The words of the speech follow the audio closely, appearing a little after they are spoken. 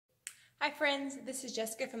Hi friends, this is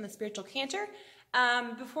Jessica from the Spiritual Cantor.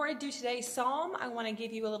 Before I do today's psalm, I want to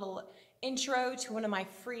give you a little intro to one of my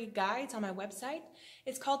free guides on my website.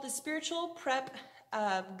 It's called the Spiritual Prep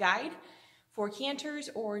Guide for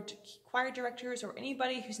cantors or choir directors or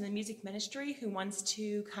anybody who's in the music ministry who wants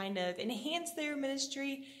to kind of enhance their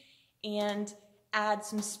ministry and add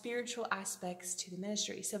some spiritual aspects to the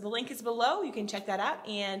ministry. So the link is below. You can check that out,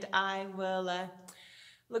 and I will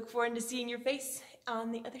look forward to seeing your face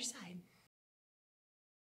on the other side.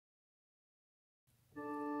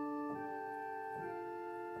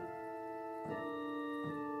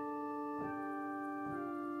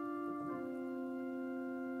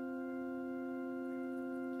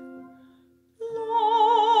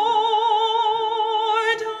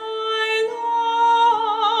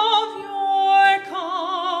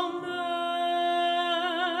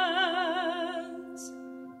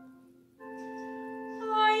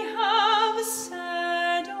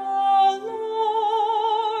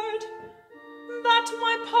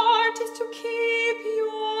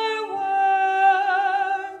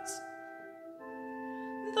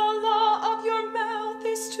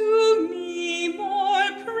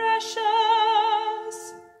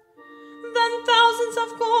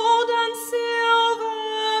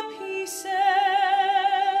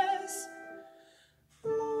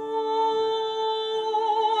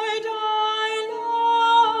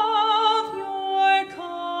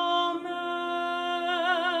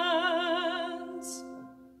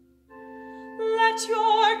 Let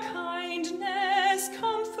your kindness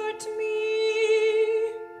comfort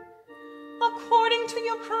me, according to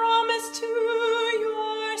your promise to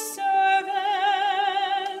your servants.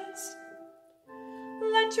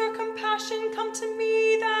 Let your compassion come to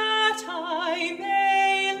me that I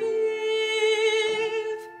may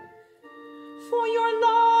live, for your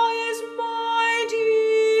law is my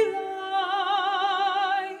delight.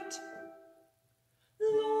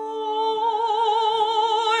 Lord,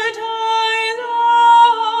 I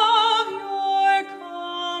love your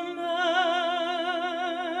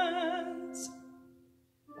commands,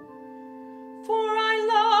 for I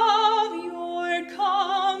love your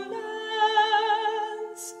commands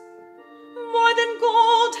more than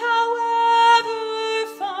gold, however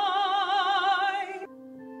fine.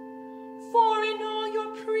 For in all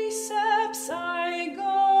your precepts I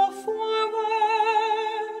go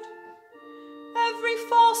forward, every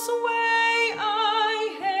false way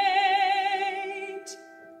I hate.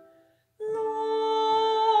 Lord,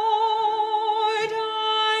 I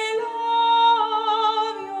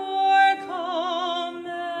love your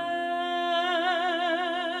commands.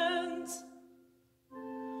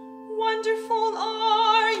 Wonderful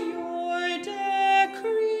are your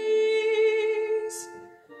decrees,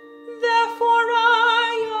 therefore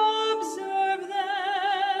I observe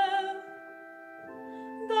them.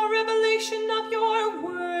 The revelation of your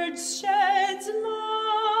words sheds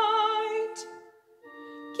light,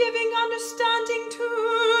 giving understanding to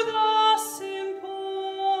the simple.